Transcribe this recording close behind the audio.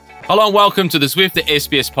Hello and welcome to the Zwift the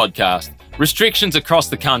SBS podcast. Restrictions across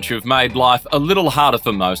the country have made life a little harder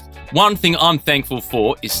for most. One thing I'm thankful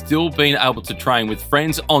for is still being able to train with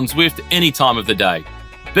friends on Zwift any time of the day.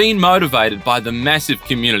 Being motivated by the massive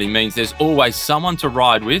community means there's always someone to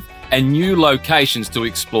ride with and new locations to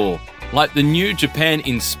explore, like the new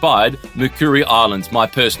Japan-inspired Makuri Islands, my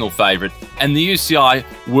personal favourite, and the UCI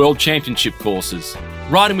World Championship courses.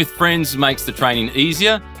 Riding with friends makes the training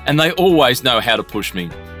easier, and they always know how to push me.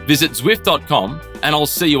 Visit Zwift.com and I'll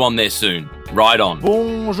see you on there soon. Ride on.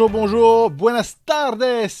 Bonjour, buenas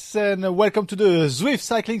tardes, and welcome to the Zwift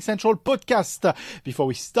Cycling Central podcast. Before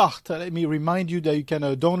we start, let me remind you that you can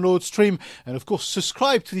download, stream, and of course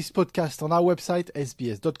subscribe to this podcast on our website,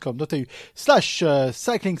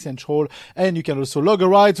 sbs.com.au/cycling central, and you can also log a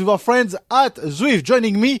ride with our friends at Zwift.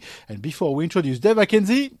 Joining me, and before we introduce Dave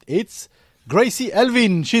Mackenzie, it's Gracie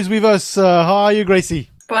Elvin. She's with us. How are you, Gracie?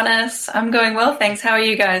 Buenas. I'm going well, thanks. How are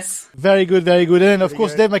you guys? Very good, very good. And of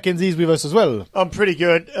course, Dave Mackenzie is with us as well. I'm pretty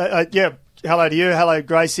good. Hello to you. Hello,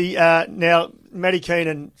 Gracie. Now, Matty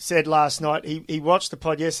Keenan said last night, he watched the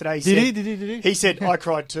pod yesterday. Did he? He said, I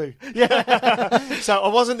cried too. Yeah. So I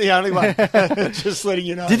wasn't the only one. Just letting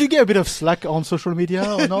you know. Did you get a bit of slack on social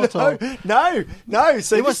media or not? No.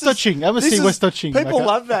 See, it was touching. I must say it was touching. People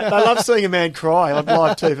love that. They love seeing a man cry on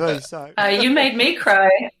live TV. So you made me cry.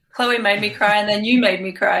 Chloe made me cry, and then you made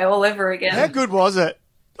me cry all over again. How good was it?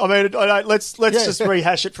 I mean, let's just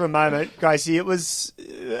rehash it for a moment, Gracie. It was,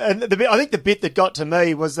 and I think the bit that got to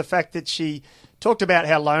me was the fact that she talked about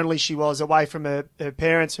how lonely she was away from her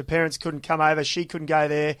parents. Her parents couldn't come over. She couldn't go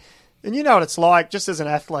there. And you know what it's like, just as an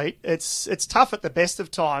athlete. It's tough at the best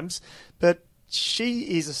of times, but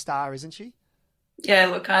she is a star, isn't she? Yeah,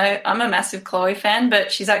 look, I'm a massive Chloe fan,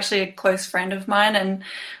 but she's actually a close friend of mine, and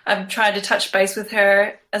I've tried to touch base with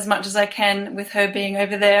her as much as I can with her being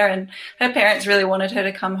over there, and her parents really wanted her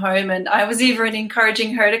to come home, and I was even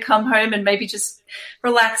encouraging her to come home and maybe just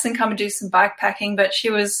relax and come and do some bike packing, but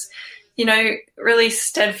she was, really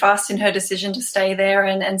steadfast in her decision to stay there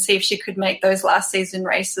and see if she could make those last season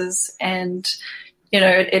races, and,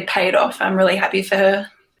 it paid off. I'm really happy for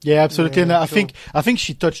her. Yeah, absolutely. Yeah, and I think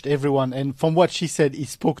she touched everyone. And from what she said, he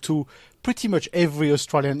spoke to pretty much every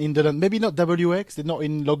Australian in the land. Maybe not WX, they're not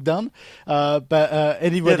in lockdown. But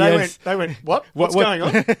anybody else. They went, what? What's going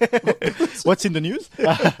on? What's in the news?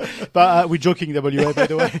 But we're joking, WA, by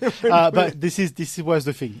the way. But this was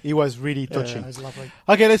the thing. It was really touching. Yeah, it was lovely.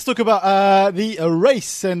 Okay, let's talk about the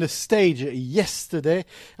race and the stage yesterday.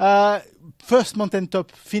 First mountain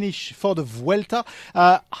top finish for the Vuelta.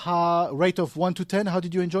 Rate of 1 to 10. How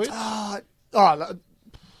did you enjoy it?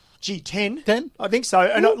 10. 10? I think so.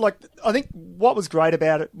 And I think what was great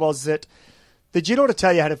about it was that the Giro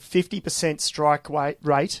d'Italia had a 50% strike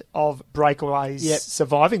rate of breakaways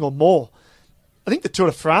surviving or more. I think the Tour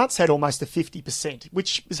de France had almost a 50%,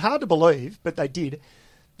 which is hard to believe, but they did.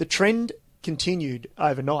 The trend continued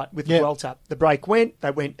overnight with the Vuelta. The break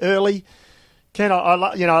they went early. Ken, I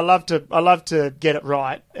love to get it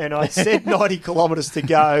right, and I said 90 kilometres to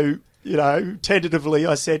go. Tentatively,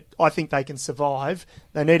 I said I think they can survive.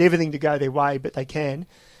 They need everything to go their way, but they can.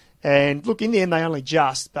 And look, in the end, they only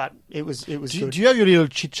just, but it was good. Do you have your little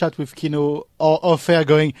chit chat with Kino or Fair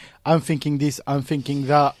going? I'm thinking this, I'm thinking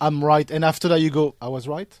that, I'm right, and after that you go, I was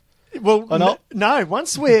right. Well, no.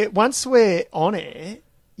 Once we're on air.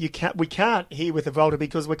 We can't hear with the Volta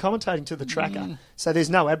because we're commentating to the tracker, so there's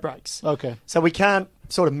no ad breaks. Okay. So we can't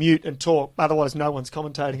sort of mute and talk, otherwise no one's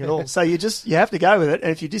commentating at all. So you have to go with it, and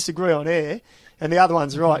if you disagree on air and the other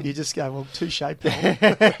one's right, you just go, well, touche, pal.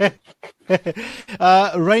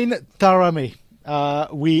 Rain Taaramäe.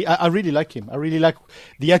 I really like him. I really like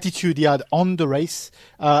the attitude he had on the race.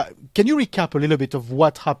 Can you recap a little bit of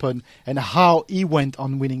what happened and how he went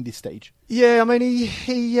on winning this stage? Yeah, I mean,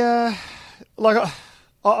 he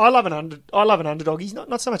I love an underdog. He's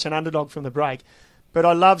not so much an underdog from the break, but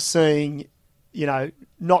I love seeing,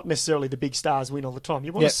 not necessarily the big stars win all the time.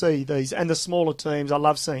 You want to see these and the smaller teams. I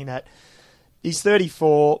love seeing that. He's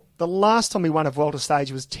 34. The last time he won a Vuelta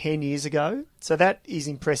stage was 10 years ago, so that is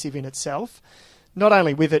impressive in itself. Not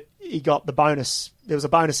only with it, he got the bonus. There was a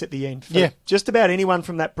bonus at the end. For just about anyone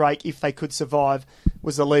from that break, if they could survive,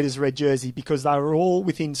 was the leader's red jersey because they were all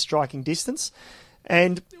within striking distance.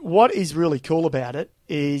 And what is really cool about it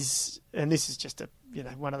is, and this is just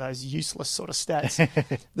one of those useless sort of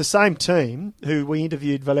stats, the same team who we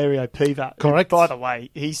interviewed, Valerio Piva. Correct. By the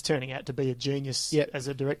way, he's turning out to be a genius as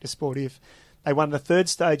a director sportif. They won the third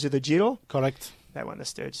stage of the Giro. Correct. They won the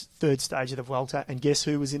third stage of the Vuelta, and guess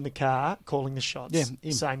who was in the car calling the shots? Yeah,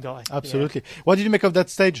 him. Same guy. Absolutely. Yeah. What did you make of that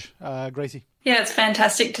stage, Gracie? Yeah, it's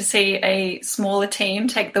fantastic to see a smaller team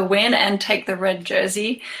take the win and take the red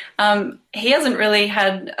jersey. He hasn't really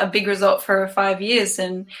had a big result for 5 years.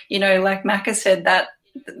 And, like Macca said, that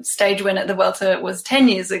stage win at the Vuelta was 10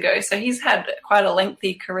 years ago. So he's had quite a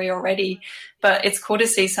lengthy career already. But it's cool to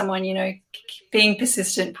see someone, being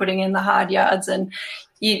persistent, putting in the hard yards. And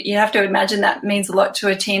you have to imagine that means a lot to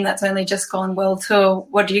a team that's only just gone World Tour.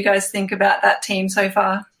 What do you guys think about that team so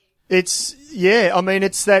far? It's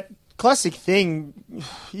that classic thing,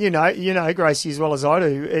 Gracie, as well as I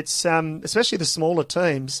do. It's especially the smaller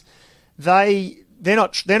teams. They're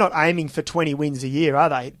not aiming for 20 wins a year, are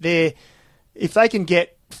they? If they can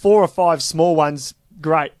get 4 or 5 small ones,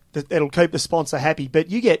 great. It'll keep the sponsor happy. But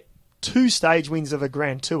you get 2 stage wins of a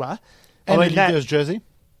Grand Tour, and the leader's jersey,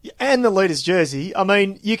 and the leader's jersey. I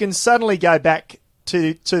mean, you can suddenly go back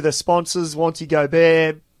to the sponsors, Wanty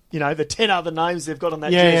Gobert, the 10 other names they've got on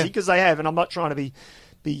that jersey, because they have. And I'm not trying to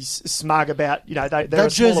be smug about,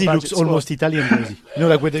 that jersey looks almost Italian jersey.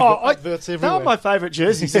 Like with the adverts everywhere. They were my favourite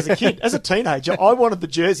jerseys as a kid. As a teenager, I wanted the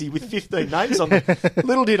jersey with 15 names on them.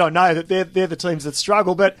 Little did I know that they're the teams that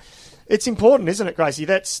struggle. But it's important, isn't it, Gracie?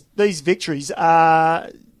 These victories are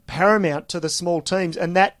paramount to the small teams,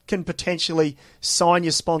 and that can potentially sign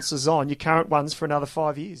your sponsors on, your current ones, for another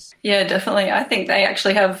 5 years. Yeah, definitely. I think they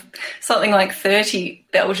actually have something like 30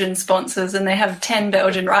 Belgian sponsors, and they have 10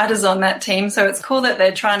 Belgian riders on that team. So it's cool that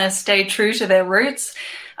they're trying to stay true to their roots.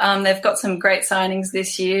 They've got some great signings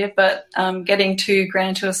this year, but getting 2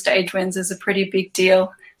 Grand Tour stage wins is a pretty big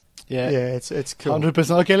deal. Yeah, it's cool.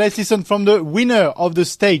 100%. Okay, let's listen from the winner of the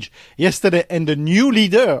stage yesterday and the new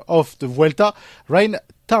leader of the Vuelta, Rein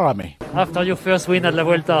Taaramäe. After your first win at La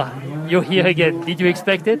Vuelta, you're here again. Did you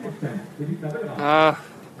expect it?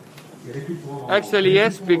 Actually,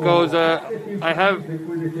 yes, because I have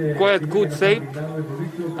quite good shape,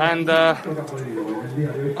 and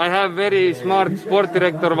I have very smart sport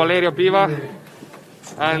director Valerio Piva.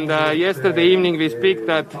 And yesterday evening we speak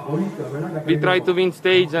that we try to win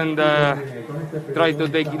stage and try to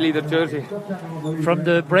take leader jersey. From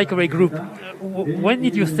the breakaway group, when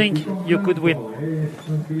did you think you could win?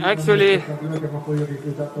 Actually,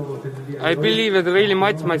 I believe it really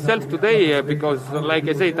much myself today because, like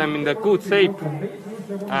I said, I'm in the good shape.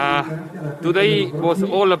 Today was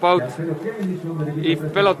all about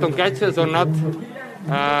if peloton catches or not,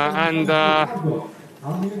 and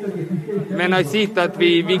when I see that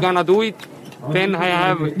we gonna do it, then I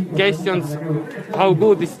have questions how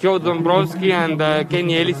good is Joe Dombrowski and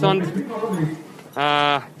Kenny Ellison.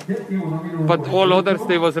 But all others,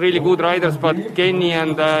 they was really good riders, but Kenny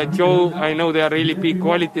and Joe, I know they are really big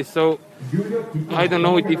qualities, so I don't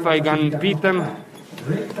know if I can beat them,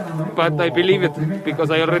 but I believe it because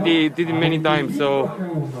I already did it many times. So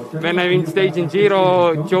when I win stage in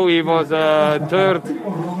Giro, Joey was third.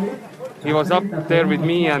 He was up there with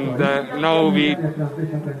me, and now we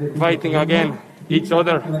fighting again each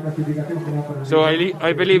other. So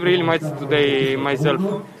I believe really much today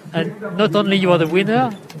myself. And not only you are the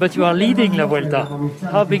winner, but you are leading La Vuelta.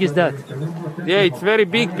 How big is that? Yeah, it's very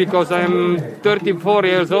big because I'm 34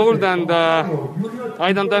 years old and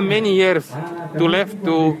I don't have many years to left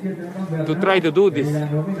to try to do this.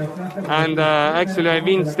 And actually I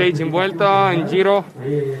win stage in Vuelta and Giro,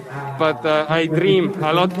 but I dream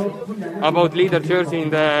a lot about leader jersey in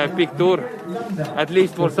the big tour. At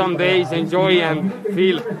least for some days enjoy and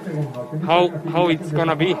feel how it's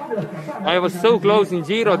gonna be. I was so close in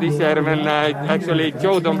Giro this year when actually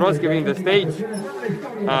Joe Dombrowski won the stage,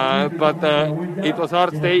 but it was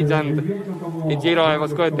hard stage, and in Giro I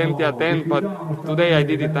was quite empty at the end, but today I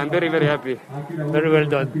did it. I'm very, very happy. Very well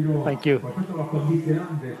done. Thank you.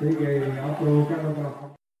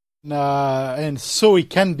 And so he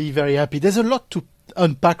can be very happy. There's a lot to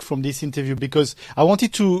unpack from this interview because I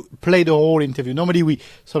wanted to play the whole interview. Normally we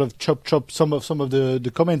sort of chop some of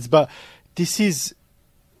the comments, but this is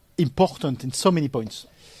important in so many points.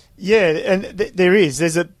 Yeah, and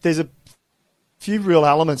there's a few real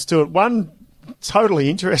elements to it. One totally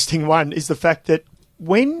interesting one is the fact that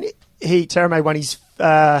when Taaramäe won his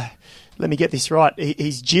let me get this right,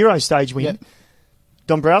 his Giro stage win,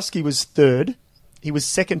 Dombrowski was third. He was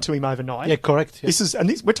second to him overnight. Yeah, correct. Yeah.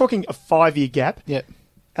 We're talking a 5-year gap. Yeah.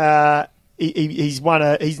 He's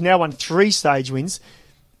now won 3 stage wins.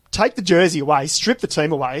 Take the jersey away, strip the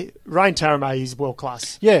team away. Rein Taaramäe is world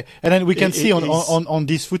class. Yeah, and then we can see on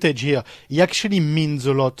this footage here, he actually means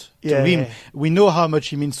a lot to him. Yeah. We know how much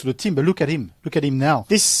he means to the team, but look at him. Look at him now.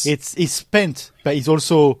 He's spent, but he's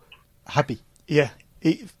also happy. Yeah.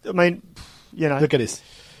 Look at this.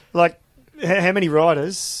 Like, how many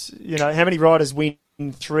riders, how many riders win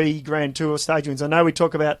 3 Grand Tour stage wins? I know we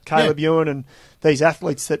talk about Caleb Ewan and these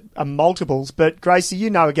athletes that are multiples, but Gracie,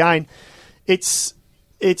 again, it's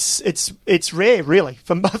rare, really,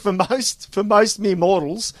 for most mere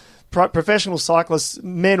mortals, professional cyclists,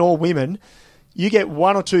 men or women. You get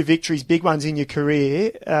 1 or 2 victories, big ones in your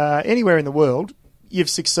career, anywhere in the world, you've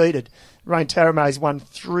succeeded. Rain Taaramäe's won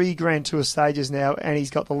 3 Grand Tour stages now, and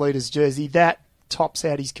he's got the leader's jersey. That tops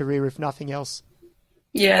out his career, if nothing else.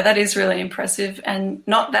 Yeah, that is really impressive, and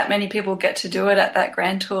not that many people get to do it at that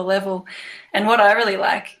Grand Tour level. And what I really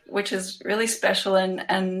like, which is really special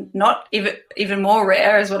and not even more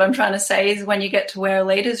rare, is what I'm trying to say, is when you get to wear a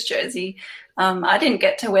leader's jersey. I didn't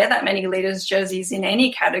get to wear that many leaders' jerseys in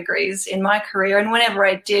any categories in my career, and whenever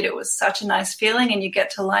I did, it was such a nice feeling, and you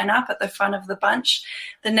get to line up at the front of the bunch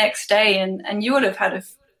the next day, and you would have had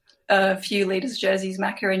a few leaders' jerseys,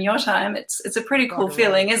 Macca, in your time. It's a pretty cool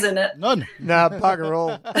feeling, isn't it? None. No, bugger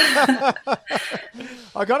all.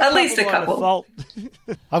 I got at least a couple.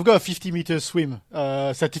 I've got a 50-meter swim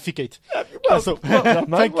certificate. Well done,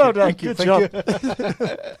 mate. Well done. Good job.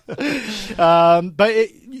 But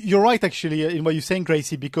you're right, actually, in what you're saying,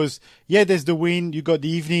 Gracie, because, there's the win, you got the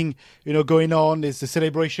evening, going on, there's the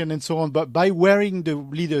celebration and so on. But by wearing the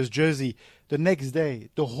leader's jersey the next day,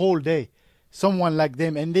 the whole day, someone like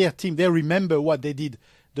them and their team, they remember what they did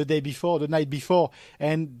the day before, the night before,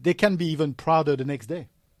 and they can be even prouder the next day.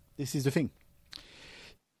 This is the thing.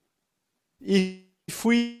 If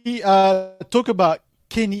we talk about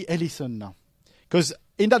Kenny Ellison now, because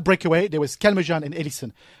in that breakaway, there was Kalmejan and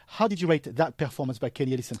Ellison. How did you rate that performance by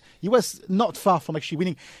Kenny Ellison? He was not far from actually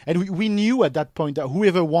winning. And we knew at that point that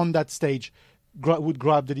whoever won that stage would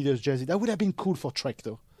grab the leader's jersey. That would have been cool for Trek,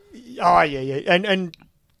 though. Oh, yeah. And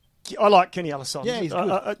I like Kenny Ellison. Yeah, he's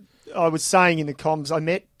good. I was saying in the comms, I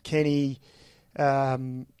met Kenny...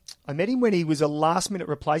 I met him when he was a last-minute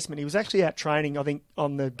replacement. He was actually out training, I think,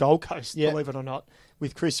 on the Gold Coast, believe it or not,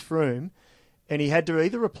 with Chris Froome. And he had to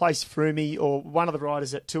either replace Froomey or one of the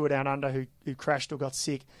riders at Tour Down Under who crashed or got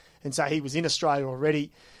sick. And so he was in Australia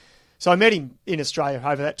already. So I met him in Australia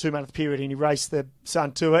over that 2-month period, and he raced the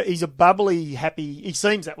Sun Tour. He's a bubbly, happy... He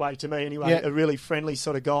seems that way to me anyway, a really friendly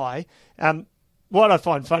sort of guy. What I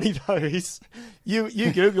find funny, though, is you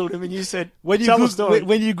Googled him and you said, when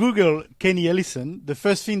you Google Kenny Ellison, the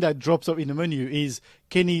first thing that drops up in the menu is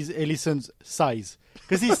Kenny Ellison's size.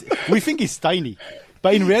 Because we think he's tiny.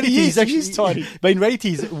 But in reality, he's tiny. But in reality,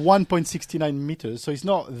 he's 1.69 meters, so he's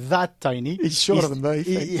not that tiny. He's shorter than me,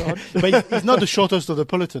 thank God. But he's not the shortest of the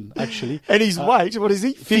peloton, actually. And his weight, what is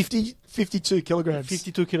he? 52 kilograms.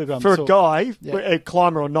 52 kilograms. For a guy, a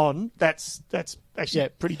climber or non, that's actually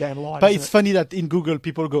pretty damn light. But it's funny that in Google,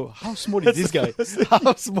 people go, how small is this guy?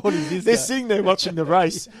 How small is this guy? They're sitting there watching the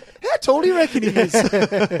race. How tall do you reckon he is?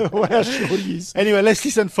 Or how short he is? Anyway, let's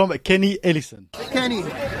listen from Kenny Ellison. Kenny,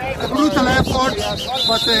 a brutal effort,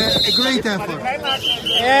 but a great effort.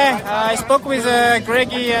 Yeah, I spoke with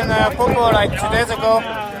Greggy and Popo like 2 days ago.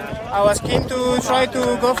 I was keen to try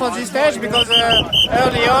to go for this stage because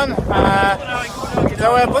early on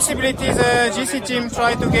there were possibilities GC team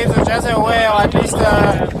try to give the jersey away, or at least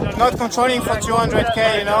not controlling for 200k,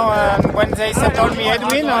 and when they told me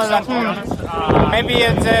Edwin, I was like, maybe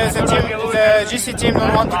the GC team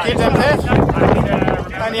don't want to kill them there.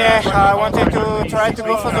 And I wanted to try to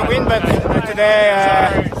go for the win, but today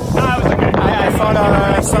I found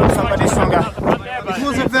somebody stronger. It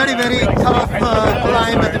was a very, very tough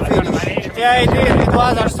climb at the finish. Yeah, it did. It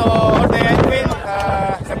was also all the headwind.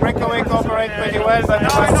 The breakaway cooperated pretty well, but it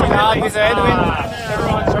was still hard with the headwind.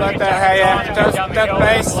 But third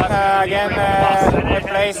place, again, third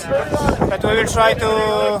place. But we will try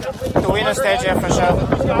to win a stage here for sure.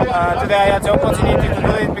 Today I had the opportunity to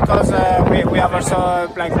do it because we have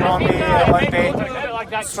also like Blondie,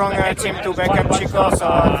 one strong team to back up Chico, so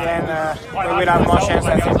then we will have more chance,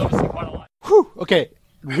 I think. Okay,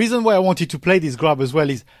 reason why I wanted to play this grab as well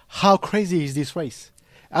is how crazy is this race?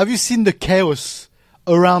 Have you seen the chaos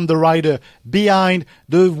around the rider, behind,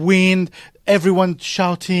 the wind, everyone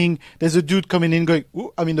shouting, there's a dude coming in going,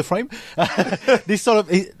 ooh, I'm in the frame. This sort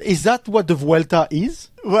of, is that what the Vuelta is?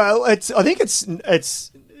 Well, I think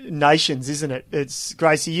it's nations, isn't it? It's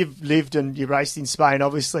Gracie, you've lived and you raced in Spain,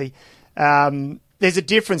 obviously. There's a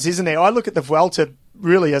difference, isn't there? I look at the Vuelta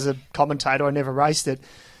really as a commentator, I never raced it.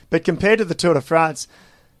 But compared to the Tour de France,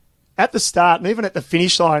 at the start and even at the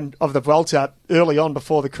finish line of the Vuelta early on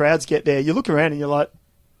before the crowds get there, you look around and you're like,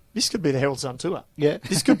 this could be the Herald Sun Tour. Yeah.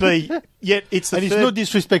 This could be, yet it's the And it's no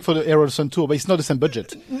disrespect for the Herald Sun Tour, but it's not the same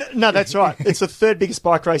budget. No, that's right. It's the third biggest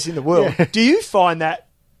bike race in the world. Yeah. Do you find that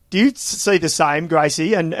Do you see the same,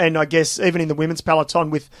 Gracie? And I guess even in the women's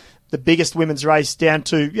peloton with the biggest women's race down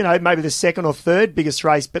to, maybe the second or third biggest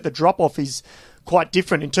race, but the drop-off is quite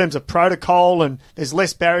different in terms of protocol, and there's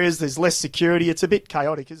less barriers, there's less security. It's a bit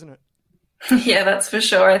chaotic, isn't it? Yeah, that's for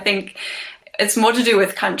sure. I think it's more to do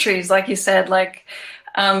with countries, like you said,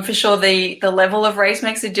 for sure the level of race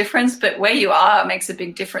makes a difference, but where you are makes a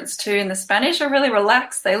big difference too. And the Spanish are really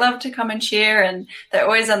relaxed. They love to come and cheer, and they're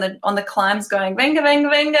always on the climbs going, venga, venga,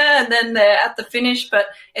 venga, and then they're at the finish. But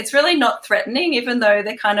it's really not threatening, even though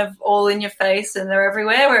they're kind of all in your face and they're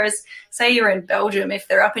everywhere. Whereas, say you're in Belgium, if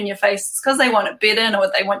they're up in your face, it's because they want it bidden,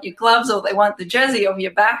 or they want your gloves, or they want the jersey of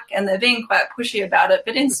your back, and they're being quite pushy about it.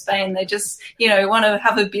 But in Spain, they just, want to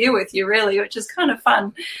have a beer with you, really, which is kind of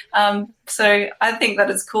fun. So I think that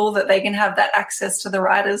it's cool that they can have that access to the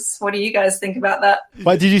riders. What do you guys think about that?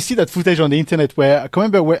 But did you see that footage on the internet where, I can't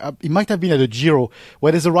remember where, it might have been at a Giro,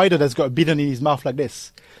 where there's a rider that's got bidon in his mouth like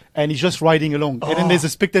this, and he's just riding along. And then there's a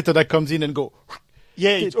spectator that comes in and go...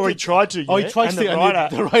 Yeah, or he tried to. Oh, he tried to.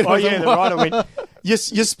 The rider went. You're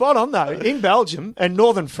spot on though. In Belgium and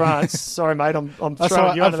northern France. Sorry, mate. I'm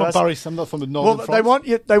throwing you under I'm from this. Paris. I'm not from the northern France.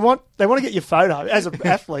 They want to get your photo as an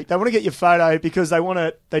athlete. They want to get your photo because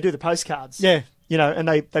they do the postcards. Yeah, and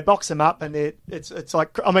they box them up, and it's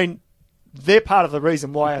like, I mean, they're part of the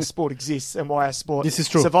reason why our sport exists and why our sport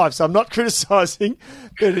survives. So I'm not criticising,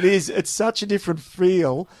 but it's such a different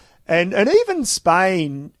feel. And even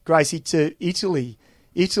Spain, Gracie, to Italy.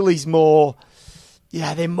 Italy's more,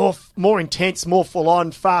 they're more intense, more full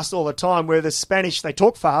on, fast all the time. Where the Spanish, they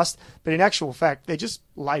talk fast, but in actual fact, they're just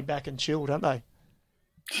laid back and chilled, aren't they?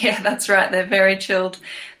 Yeah, that's right. They're very chilled.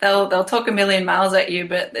 They'll talk a million miles at you,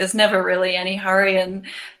 but there's never really any hurry, and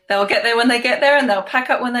they'll get there when they get there, and they'll pack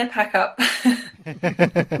up when they pack up.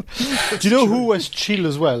 Do you know who was chill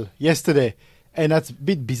as well yesterday? And that's a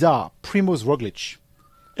bit bizarre. Primož Roglič.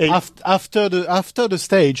 After the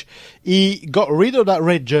stage, he got rid of that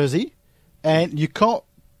red jersey, and you can't.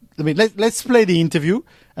 I mean, let's play the interview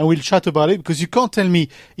and we'll chat about it, because you can't tell me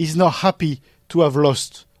he's not happy to have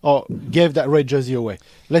lost or gave that red jersey away.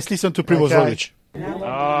 Let's listen to Primož Roglič.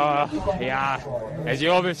 As you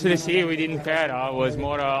obviously see, we didn't care. It was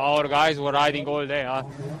more our guys were riding all day,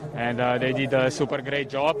 and they did a super great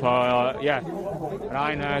job. Ryan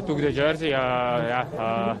took the jersey.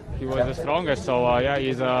 He was the strongest, so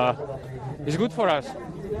he's good for us.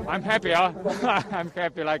 I'm happy. I'm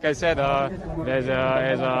happy. Like I said, there's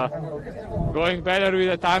going better with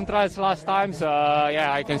the time trials last time. So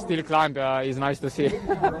I can still climb. It's nice to see.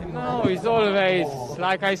 No, it's always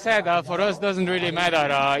like I said. For us, doesn't really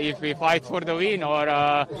matter if we fight for the win or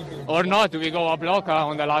not. We go a block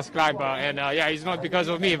on the last climb, and it's not because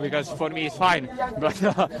of me. Because for me, it's fine. But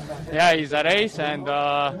it's a race, and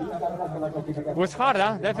it was hard.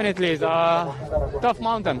 Definitely, it's a tough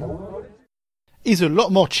mountain. He's a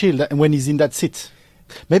lot more chill when he's in that seat.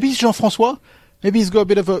 Maybe it's Jean-François. Maybe he's got a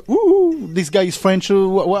bit of a, this guy is French.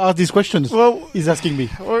 What are these questions he's asking me?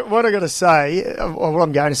 What I got to say, or what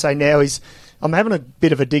I'm going to say now is, I'm having a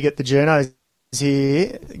bit of a dig at the journos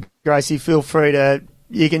here. Gracie, feel free to,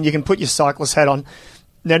 you can put your cyclist hat on.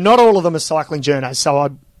 Now, not all of them are cycling journos,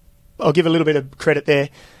 so I'll give a little bit of credit there.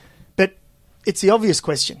 But it's the obvious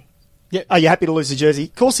question. Yeah. Are you happy to lose the jersey?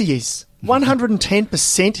 Of course he is.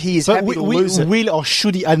 110% he is happy to lose it. Will or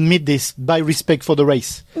should he admit this by respect for the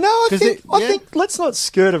race? No, I think let's not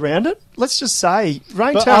skirt around it. Let's just say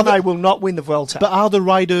Rain Taaramäe will not win the Vuelta. But are the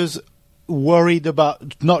riders worried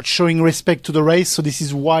about not showing respect to the race? So this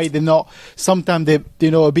is why they're not. Sometimes a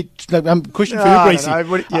bit. I'm questioning for you, Gracie.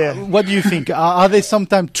 What do you think? Are they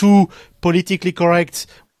sometimes too politically correct?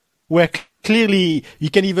 Where clearly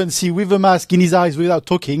you can even see with a mask in his eyes without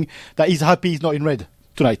talking that he's happy he's not in red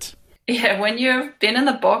tonight. Yeah, when you've been in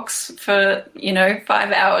the box for, 5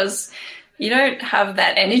 hours, you don't have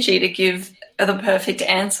that energy to give the perfect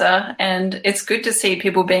answer. And it's good to see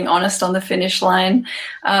people being honest on the finish line.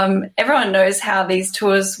 Everyone knows how these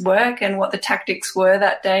tours work and what the tactics were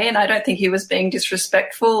that day. And I don't think he was being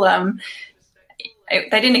disrespectful. They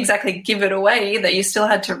didn't exactly give it away either. You still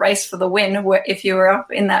had to race for the win if you were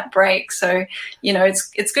up in that break. So,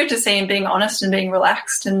 it's good to see him being honest and being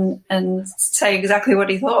relaxed and say exactly what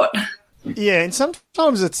he thought. Yeah, and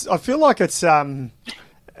sometimes I feel like it's, and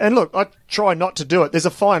look, I try not to do it. There's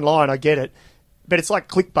a fine line, I get it. But it's like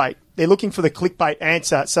clickbait. They're looking for the clickbait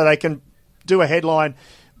answer so they can do a headline,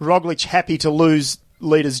 Roglic happy to lose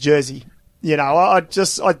leader's jersey. I'd like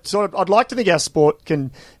to think our sport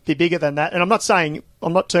can be bigger than that. And I'm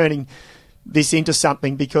not turning this into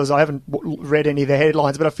something because I haven't read any of the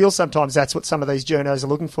headlines, but I feel sometimes that's what some of these journos are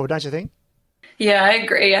looking for, don't you think? Yeah, I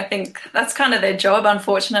agree. I think that's kind of their job,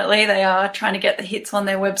 unfortunately. They are trying to get the hits on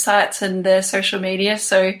their websites and their social media.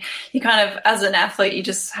 So you kind of, as an athlete, you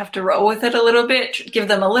just have to roll with it a little bit, give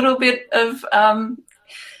them a little bit of, I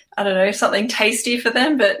don't know, something tasty for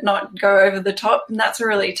them, but not go over the top. And that's a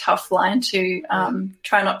really tough line to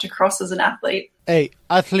try not to cross as an athlete. Hey,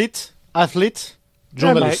 athlete,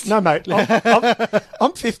 journalist. No, mate.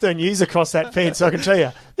 I'm 15 years across that fence, I can tell you.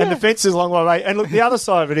 And the fence is a long way away. And look, the other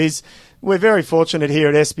side of it is we're very fortunate here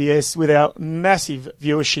at SBS with our massive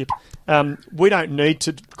viewership. We don't need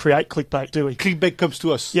to create clickbait, do we? Clickbait comes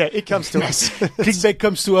to us. Yeah, it comes to us. Clickbait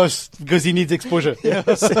comes to us because he needs exposure.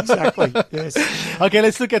 Yes, exactly. Yes. Okay,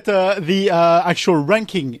 let's look at the actual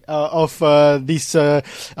ranking of this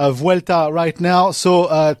Vuelta right now. So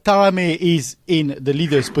Taaramäe is in the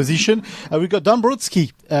leader's position. We've got Dan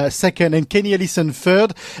Brodsky second and Kenny Ellison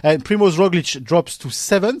third. And Primož Roglic drops to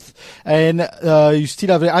seventh. And you still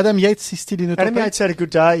have Adam Yates is still in the top. Adam Yates had a good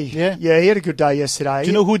day. Yeah, he had a good day yesterday. Do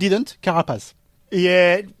you know who didn't? Carapaz.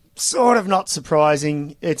 Yeah, sort of not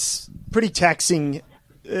surprising. It's pretty taxing.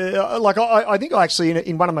 I think I actually,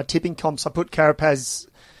 in one of my tipping comps, I put Carapaz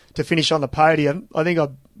to finish on the podium. I think I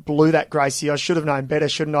blew that, Gracie. I should have known better,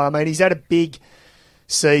 shouldn't I? I mean, he's had a big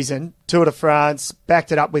season. Tour de France,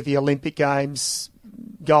 backed it up with the Olympic Games,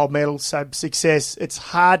 gold medal, so success. It's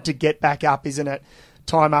hard to get back up, isn't it,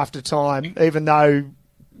 time after time, even though,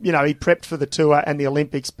 you know, he prepped for the Tour and the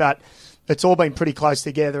Olympics, but it's all been pretty close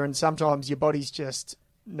together, and sometimes your body's just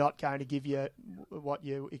not going to give you what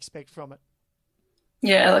you expect from it.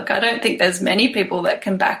 Yeah, look, I don't think there's many people that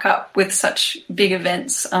can back up with such big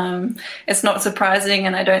events. It's not surprising,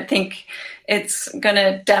 and I don't think it's going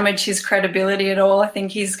to damage his credibility at all. I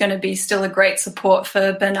think he's going to be still a great support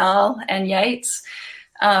for Bernal and Yates.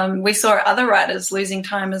 We saw other riders losing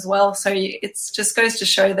time as well. So it just goes to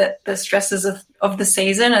show that the stresses of the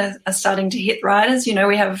season are starting to hit riders. You know,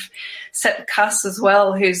 we have Sepp Kuss as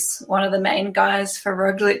well, who's one of the main guys for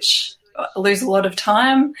Roglic, lose a lot of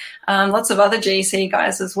time. Lots of other GC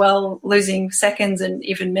guys as well, losing seconds and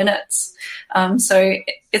even minutes. So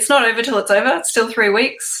it's not over till it's over. It's still 3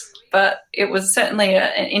 weeks. But it was certainly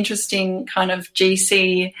an interesting kind of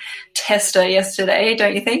GC tester yesterday,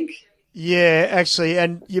 don't you think? Yeah, actually,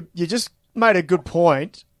 and you just made a good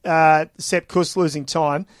point, Sepp Kuss losing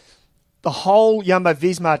time. The whole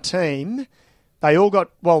Jumbo-Visma team, they all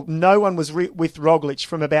got, well, no one was with Roglic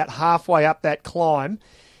from about halfway up that climb.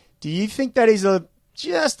 Do you think that is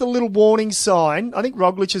just a little warning sign? I think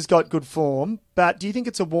Roglic has got good form, but do you think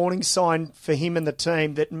it's a warning sign for him and the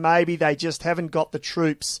team that maybe they just haven't got the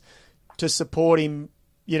troops to support him,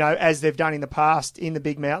 you know, as they've done in the past in the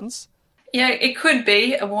big mountains? Yeah, it could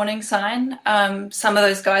be a warning sign. Some of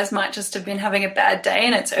those guys might just have been having a bad day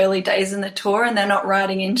and it's early days in the Tour and they're not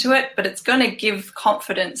riding into it, but it's going to give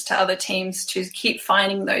confidence to other teams to keep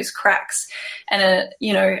finding those cracks. And,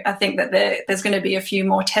 you know, I think that there's going to be a few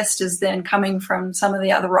more testers then coming from some of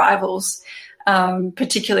the other rivals,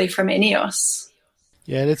 particularly from Ineos.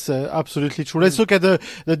 Yeah, that's absolutely true. Let's look at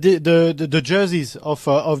the jerseys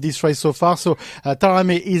of this race so far. So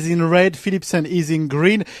Taaramäe is in red, Philipsen is in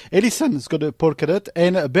green, Ellison's got a polka dot,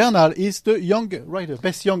 and Bernal is the young rider,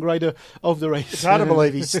 best young rider of the race. It's hard to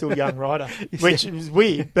believe he's still a young rider, which is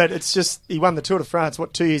weird, but it's just he won the Tour de France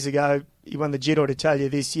 2 years ago. He won the Giro d'Italia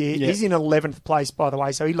this year. Yeah. He's in 11th place, by the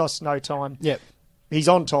way, so he lost no time. Yeah. He's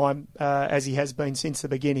on time as he has been since the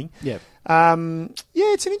beginning. Yeah.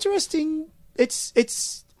 It's an interesting.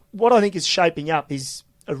 It's what I think is shaping up is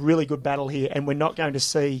a really good battle here, and we're not going to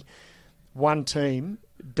see one team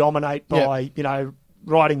dominate by, you know,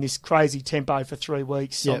 riding this crazy tempo for 3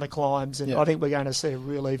 weeks on the climbs, and I think we're going to see a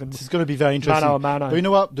real even. This is going to be very interesting. Mano a mano. But you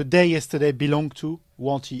know what? The day yesterday belonged to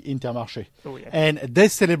Wanty Intermarché. Oh, yeah. And they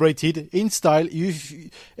celebrated in style.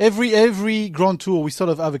 Every Grand Tour, we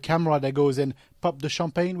sort of have a camera that goes and pop the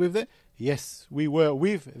champagne with it. Yes, we were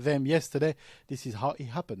with them yesterday. This is how it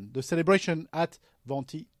happened. The celebration at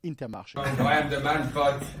Wanty Intermarché. I am the man,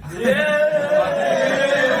 but...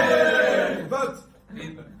 But...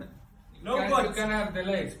 You can have the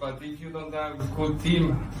legs, but if you don't have a good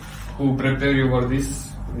team who prepare you for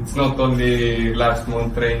this, it's not only last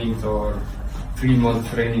month trainings or 3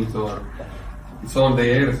 month trainings, or it's all the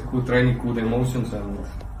years, good training, good emotions, and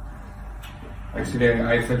actually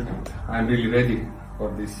I felt it. I'm really ready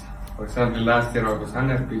for this. For example, last year I was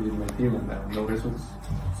unhappy with my team and I had no results.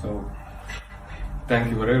 So, thank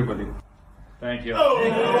you for everybody. Thank you.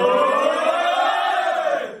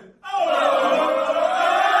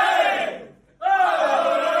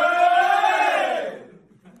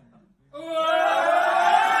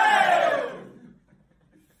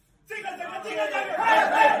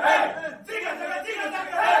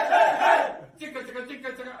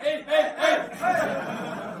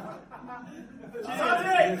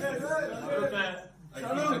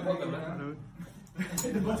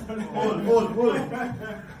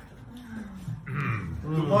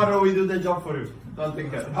 Tomorrow we do the job for you. Don't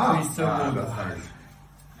think that. It's so good.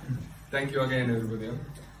 Thank you again, everybody.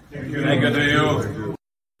 Thank you to you.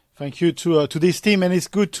 Thank you to this team, and it's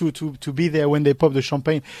good to be there when they pop the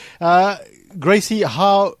champagne. Gracie,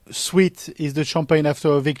 how sweet is the champagne after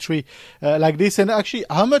a victory like this? And actually,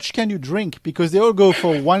 how much can you drink? Because they all go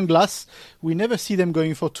for one glass. We never see them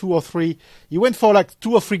going for 2 or 3. He went for like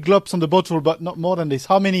 2 or 3 globs on the bottle, but not more than this.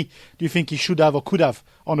 How many do you think he should have or could have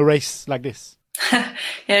on a race like this?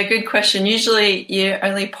 Yeah, good question. Usually you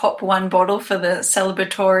only pop one bottle for the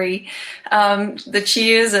celebratory, the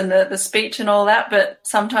cheers and the speech and all that, but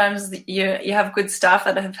sometimes you have good staff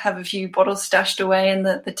that have a few bottles stashed away in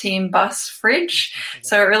the team bus fridge.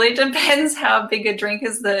 So it really depends how big a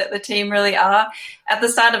drinkers the team really are. At the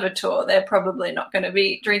start of a tour, they're probably not going to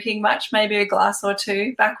be drinking much, maybe a glass or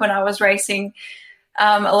 2. Back when I was racing,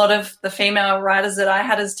 a lot of the female riders that I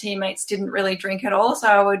had as teammates didn't really drink at all, so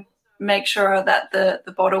I would make sure that the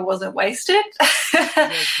bottle wasn't wasted.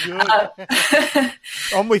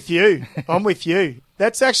 I'm with you.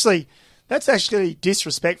 That's actually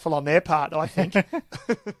disrespectful on their part, I think. Yeah,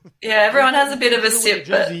 everyone has a bit of a sip,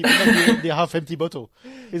 but the half-empty bottle.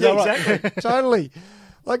 Is that right? Exactly. Totally.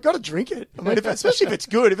 Like, got to drink it. I mean, especially if it's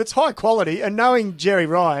good, if it's high quality. And knowing Jerry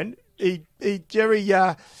Ryan, he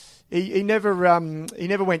never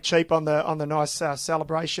went cheap on the nice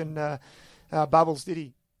celebration bubbles, did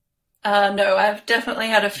he? No, I've definitely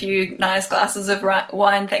had a few nice glasses of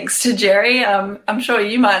wine thanks to Jerry. I'm sure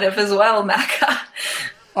you might have as well, Macca.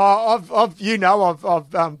 I've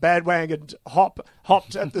bandwagon and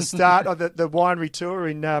hopped at the start of the winery tour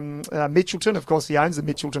in Mitchelton. Of course, he owns the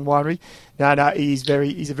Mitchelton winery. No, he's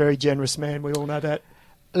a very generous man. We all know that.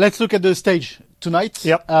 Let's look at the stage tonight.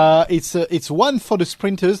 Yep. It's one for the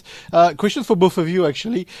sprinters. Question for both of you,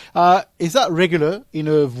 actually. Is that regular in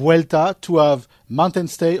a Vuelta to have mountain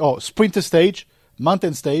stage or sprinter stage,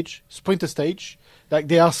 mountain stage, sprinter stage? Like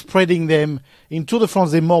they are spreading them in Tour de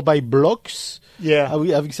France, they're more by blocks. Yeah.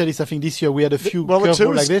 Having said this, I think this year we had a few the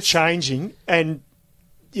tour like this. Changing, and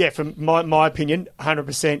yeah, from my opinion,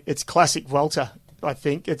 100%, it's classic Vuelta. I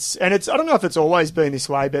think I don't know if it's always been this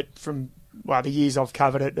way, but from the years I've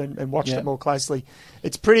covered it and watched it more closely,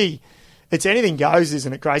 it's anything goes,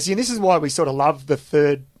 isn't it, Gracie? And this is why we sort of love the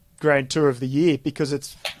third Grand Tour of the year, because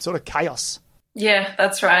it's sort of chaos. Yeah,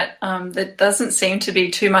 that's right. There doesn't seem to be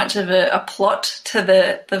too much of a plot to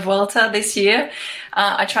the Vuelta this year.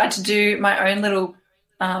 I tried to do my own little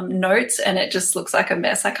notes and it just looks like a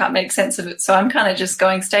mess. I can't make sense of it. So I'm kind of just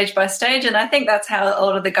going stage by stage. And I think that's how a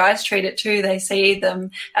lot of the guys treat it too. They see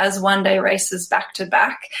them as one-day races back to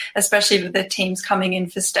back, especially with the teams coming in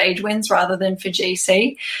for stage wins rather than for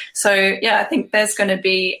GC. So, yeah, I think there's going to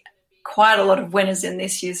be quite a lot of winners in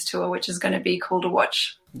this year's tour, which is going to be cool to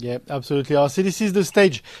watch. Yeah, absolutely. So this is the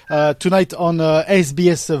stage tonight on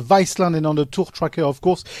SBS Viceland and on the Tour Tracker, of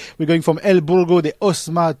course. We're going from El Burgo de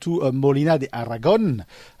Osma to Molina de Aragon.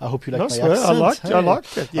 I hope you like my accent. I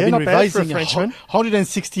like it. Yeah, I've been not bad for a revising Frenchman.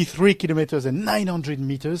 163 kilometers and 900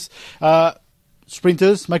 meters.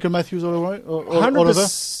 Sprinters, Michael Matthews all over?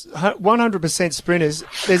 100% sprinters.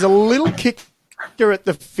 There's a little kicker at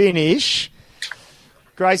the finish.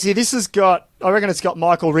 Gracie, I reckon it's got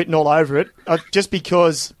Michael written all over it, just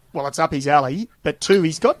because, it's up his alley, but 2,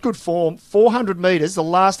 he's got good form, 400 metres, the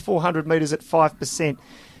last 400 metres at 5%.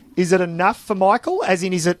 Is it enough for Michael, as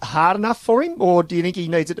in is it hard enough for him, or do you think he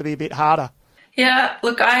needs it to be a bit harder? Yeah,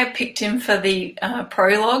 look, I picked him for the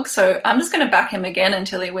prologue, so I'm just going to back him again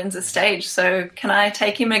until he wins a stage. So can I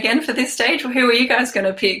take him again for this stage? Who are you guys going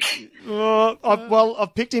to pick?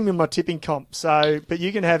 I've picked him in my tipping comp, but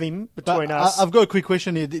you can have him between us. I've got a quick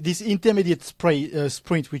question here. This intermediate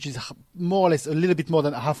sprint, which is more or less a little bit more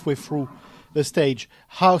than halfway through the stage,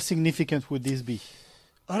 how significant would this be?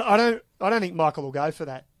 I don't think Michael will go for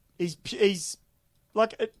that. He's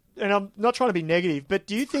like, and I'm not trying to be negative, but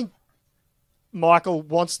do you think Michael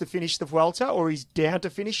wants to finish the Vuelta, or he's down to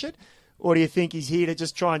finish it? Or do you think he's here to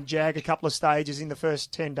just try and jag a couple of stages in the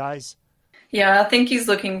first 10 days? Yeah, I think he's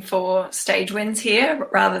looking for stage wins here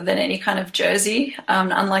rather than any kind of jersey,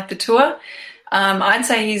 unlike the Tour. I'd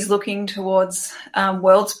say he's looking towards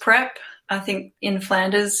Worlds prep. I think in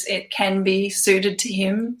Flanders it can be suited to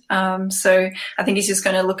him. So I think he's just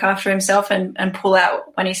going to look after himself and pull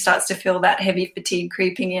out when he starts to feel that heavy fatigue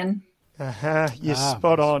creeping in. You're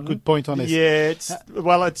spot on. Good point on this. Yeah,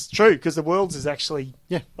 it's true, because the Worlds is actually...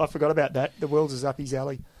 Yeah, I forgot about that. The Worlds is up his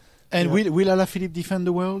alley. And will Alaphilippe defend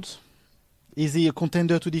the Worlds? Is he a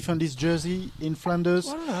contender to defend his jersey in Flanders?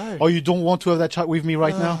 I don't know. Or you don't want to have that chat with me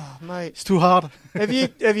right now? Mate. It's too hard. Have you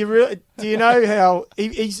really? Do you know how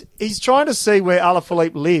he's trying to see where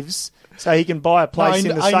Alaphilippe lives so he can buy a place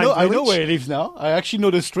in the same village? I know where he lives now. I actually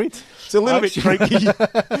know the street. It's a little bit tricky.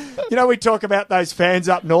 You know, we talk about those fans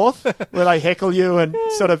up north where they heckle you and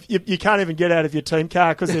sort of you can't even get out of your team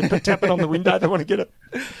car because they're tapping on the window. They want to get it.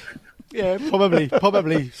 Yeah,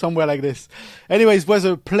 probably somewhere like this. Anyways, it was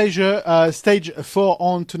a pleasure. Stage 4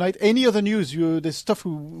 on tonight. Any other news? There's stuff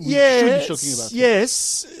we should be talking about.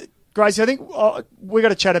 Yes, Gracie, I think we're going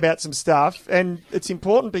to chat about some stuff, and it's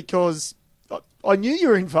important because I knew you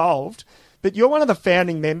were involved, but you're one of the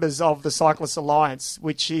founding members of the Cyclists Alliance,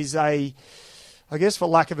 which is I guess for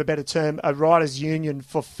lack of a better term, a riders' union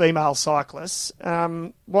for female cyclists.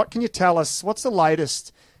 What can you tell us? What's the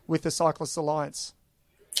latest with the Cyclists Alliance?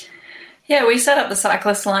 Yeah, we set up the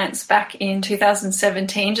Cyclist Alliance back in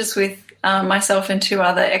 2017 just with myself and 2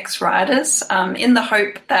 other ex-riders in the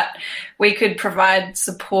hope that we could provide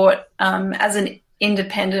support as an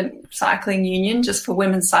independent cycling union just for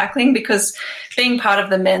women's cycling, because being part of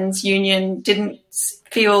the men's union didn't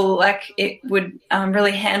feel like it would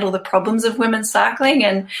really handle the problems of women's cycling.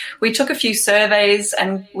 And we took a few surveys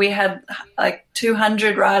and we had like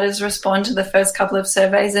 200 riders respond to the first couple of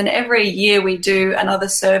surveys. And every year we do another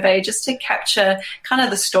survey just to capture kind of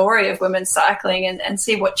the story of women's cycling and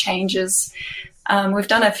see what changes. We've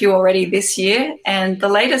done a few already this year, and the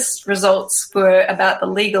latest results were about the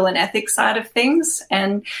legal and ethics side of things.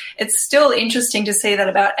 And it's still interesting to see that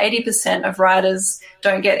about 80% of riders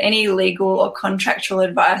don't get any legal or contractual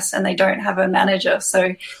advice, and they don't have a manager.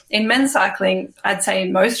 So in men's cycling, I'd say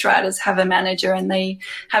most riders have a manager and they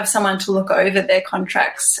have someone to look over their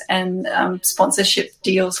contracts and sponsorship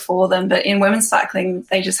deals for them. But in women's cycling,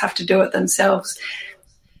 they just have to do it themselves.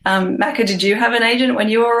 Macca, did you have an agent when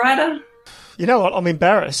you were a rider? You know what? I'm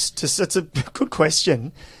embarrassed. It's a good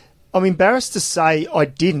question. I'm embarrassed to say I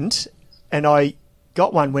didn't, and I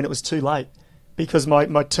got one when it was too late because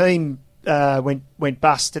my team went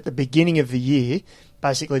bust at the beginning of the year.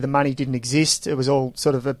 Basically, the money didn't exist. It was all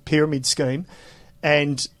sort of a pyramid scheme,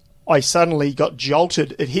 and I suddenly got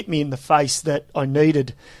jolted. It hit me in the face that I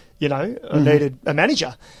needed, I needed a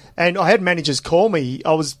manager, and I had managers call me.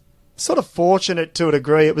 I was sort of fortunate to a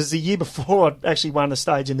degree. It was the year before I'd actually won a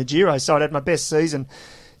stage in the Giro, so I'd had my best season.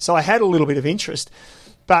 So I had a little bit of interest,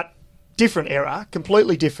 but different era,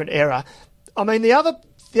 completely different era. I mean, the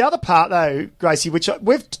other part though, Gracie, which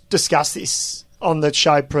we've discussed this on the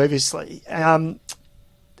show previously, and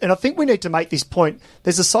I think we need to make this point.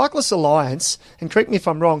 There's a Cyclists Alliance, and correct me if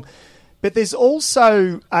I'm wrong, but there's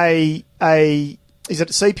also a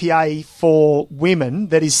CPA for women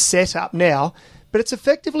that is set up now. But it's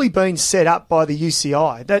effectively been set up by the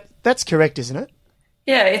UCI. That's correct, isn't it?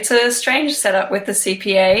 Yeah, it's a strange setup with the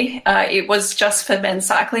CPA. It was just for men's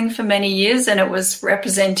cycling for many years, and it was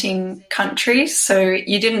representing countries. So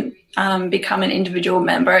you didn't become an individual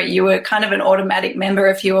member. You were kind of an automatic member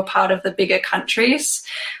if you were part of the bigger countries.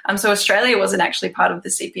 So Australia wasn't actually part of the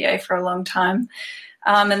CPA for a long time.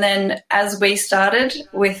 And then as we started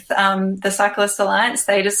with the Cyclist Alliance,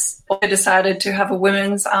 they just decided to have a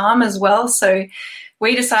women's arm as well. So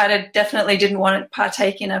we definitely didn't want to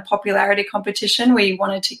partake in a popularity competition. We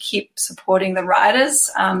wanted to keep supporting the riders.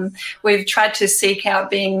 We've tried to seek out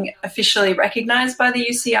being officially recognised by the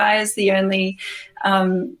UCI as the only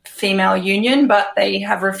female union, but they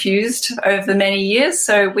have refused over many years.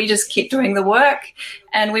 So we just keep doing the work,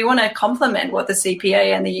 and we want to complement what the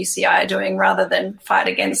CPA and the UCI are doing rather than fight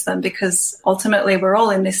against them, because ultimately we're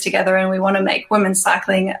all in this together and we want to make women's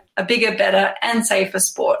cycling a bigger, better and safer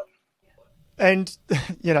sport. And,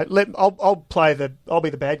 I'll be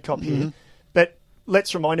the bad cop here, but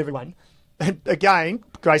let's remind everyone, and again,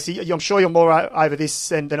 Gracie, I'm sure you're more over this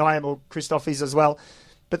than I am, or Christoph is as well,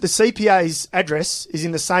 but the CPA's address is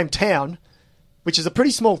in the same town, which is a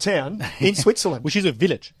pretty small town in Switzerland. Which is a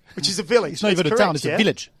village. It's not even a town, it's a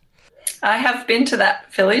village. I have been to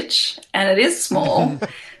that village, and it is small.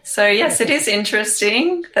 So, yes, it is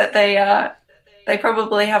interesting that they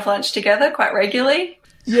probably have lunch together quite regularly.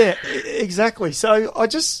 Yeah, exactly. So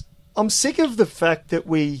I'm sick of the fact that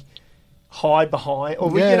we hide behind,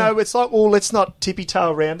 or it's like, let's not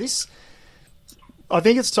tippy-toe around this. I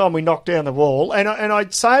think it's time we knock down the wall. And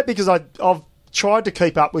I'd say it because I've tried to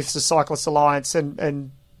keep up with the Cyclists Alliance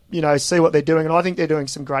and see what they're doing. And I think they're doing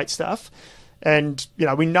some great stuff. And,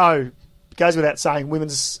 we know, it goes without saying,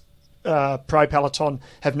 women's pro peloton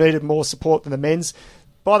have needed more support than the men's.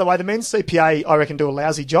 By the way, the men's CPA, I reckon, do a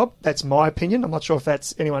lousy job. That's my opinion. I'm not sure if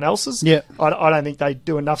that's anyone else's. Yeah. I don't think they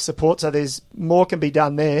do enough support, so there's more can be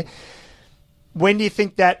done there. When do you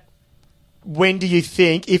think that when do you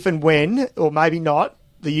think, if and when, or maybe not,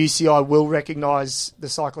 the UCI will recognise the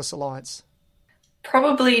Cyclists Alliance?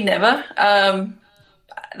 Probably never.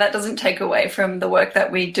 That doesn't take away from the work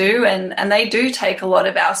that we do, and they do take a lot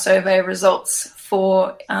of our survey results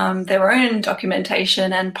for their own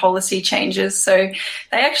documentation and policy changes. So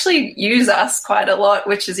they actually use us quite a lot,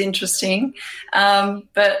 which is interesting.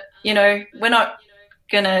 But, we're not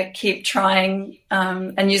going to keep trying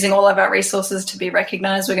and using all of our resources to be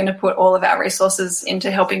recognised. We're going to put all of our resources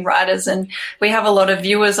into helping riders. And we have a lot of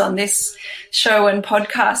viewers on this show and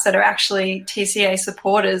podcast that are actually TCA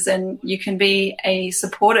supporters, and you can be a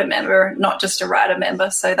supporter member, not just a rider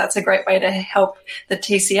member. So that's a great way to help the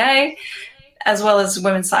TCA as well as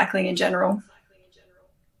women's cycling in general.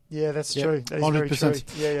 Yeah, that's true. That is 100%. Very true.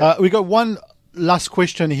 Yeah. We got one last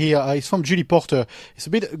question here. It's from Julie Porter. It's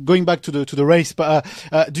a bit going back to the race, but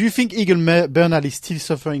do you think Egan Bernal is still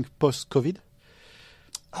suffering post-COVID?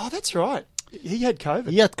 Oh, that's right. He had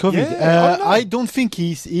COVID. He had COVID. Yeah, I don't think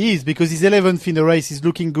he is because he's 11th in the race. He's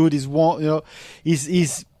looking good.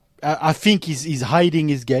 I think he's hiding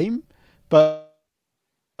his game. But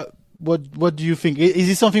what do you think? Is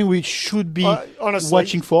it something we should be honestly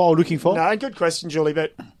watching for or looking for? No, good question, Julie.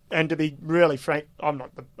 And to be really frank, I'm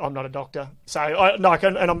not a doctor, so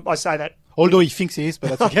I say that. Although he thinks he is,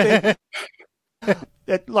 but that's okay.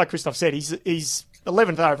 Like Christoph said, he's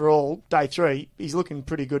 11th overall, day 3. He's looking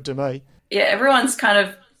pretty good to me. Yeah, everyone's kind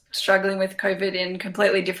of struggling with COVID in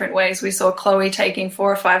completely different ways. We saw Chloe taking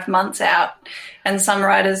 4 or 5 months out, and some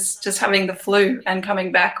riders just having the flu and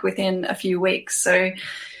coming back within a few weeks. So,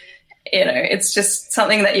 it's just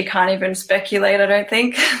something that you can't even speculate, I don't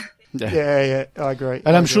think. Yeah, I agree.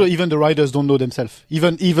 And I'm sure even the riders don't know themselves.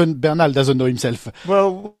 Even Bernal doesn't know himself.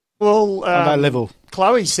 Well, on that level.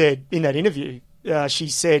 Chloe said in that interview, she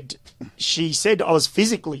said I was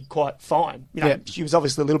physically quite fine. She was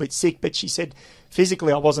obviously a little bit sick, but she said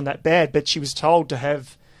physically I wasn't that bad. But she was told to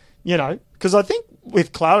have, because I think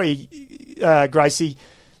with Chloe, Gracie,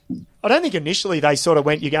 I don't think initially they sort of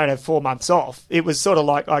went, you're going to have 4 months off. It was sort of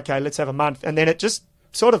like, okay, let's have a month. And then it just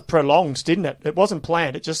sort of prolonged, didn't it? It wasn't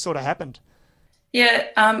planned. It just sort of happened. Yeah,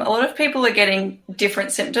 a lot of people are getting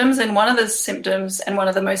different symptoms, and one of the symptoms and one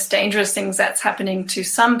of the most dangerous things that's happening to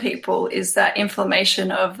some people is that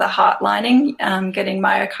inflammation of the heart lining, getting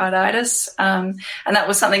myocarditis, and that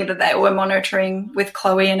was something that they were monitoring with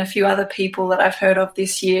Chloe and a few other people that I've heard of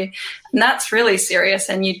this year, and that's really serious,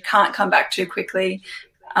 and you can't come back too quickly.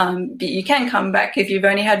 But you can come back if you've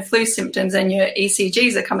only had flu symptoms and your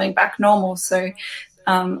ECGs are coming back normal. So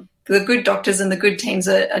the good doctors and the good teams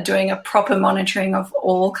are doing a proper monitoring of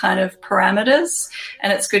all kind of parameters.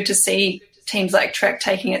 And it's good to see teams like Trek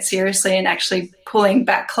taking it seriously and actually pulling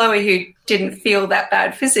back Chloe, who didn't feel that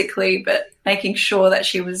bad physically, but making sure that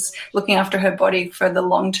she was looking after her body for the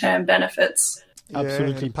long-term benefits.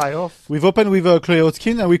 Absolutely. Pay off. We've opened with Chloe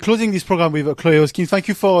Hodgkin, and we're closing this program with Chloe Hodgkin. Thank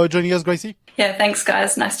you for joining us, Gracie. Yeah, thanks,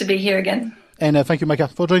 guys. Nice to be here again. And thank you, Micah,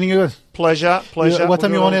 for joining us. Pleasure. What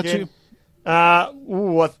time are you on here too?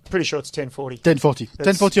 I'm pretty sure it's 10:40.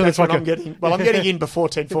 10:40 on the tracker. I'm getting in before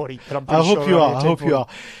 10:40, but I'm pretty I hope you are.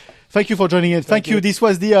 Thank you for joining in. Thank you. This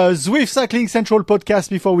was the Zwift Cycling Central podcast.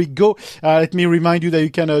 Before we go, let me remind you that you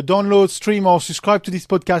can download, stream, or subscribe to this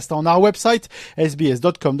podcast on our website,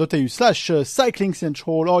 sbs.com.au/cycling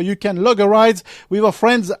central, or you can log a ride with our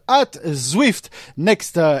friends at Zwift.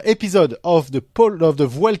 Next episode of the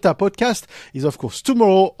Vuelta podcast is, of course,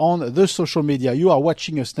 tomorrow on the social media. You are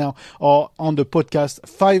watching us now or on the podcast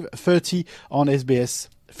 5:30 on SBS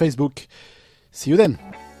Facebook. See you then.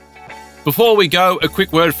 Before we go, a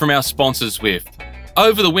quick word from our sponsor, Zwift.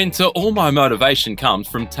 Over the winter, all my motivation comes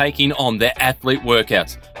from taking on their athlete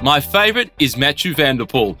workouts. My favourite is Mathieu van der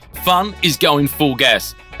Poel. Fun is going full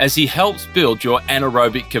gas as he helps build your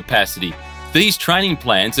anaerobic capacity. These training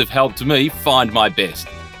plans have helped me find my best.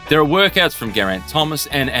 There are workouts from Geraint Thomas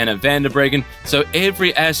and Anna van der Breggen, so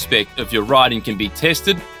every aspect of your riding can be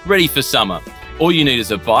tested, ready for summer. All you need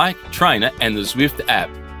is a bike, trainer and the Zwift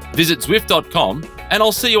app. Visit Zwift.com and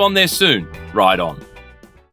I'll see you on there soon. Ride on.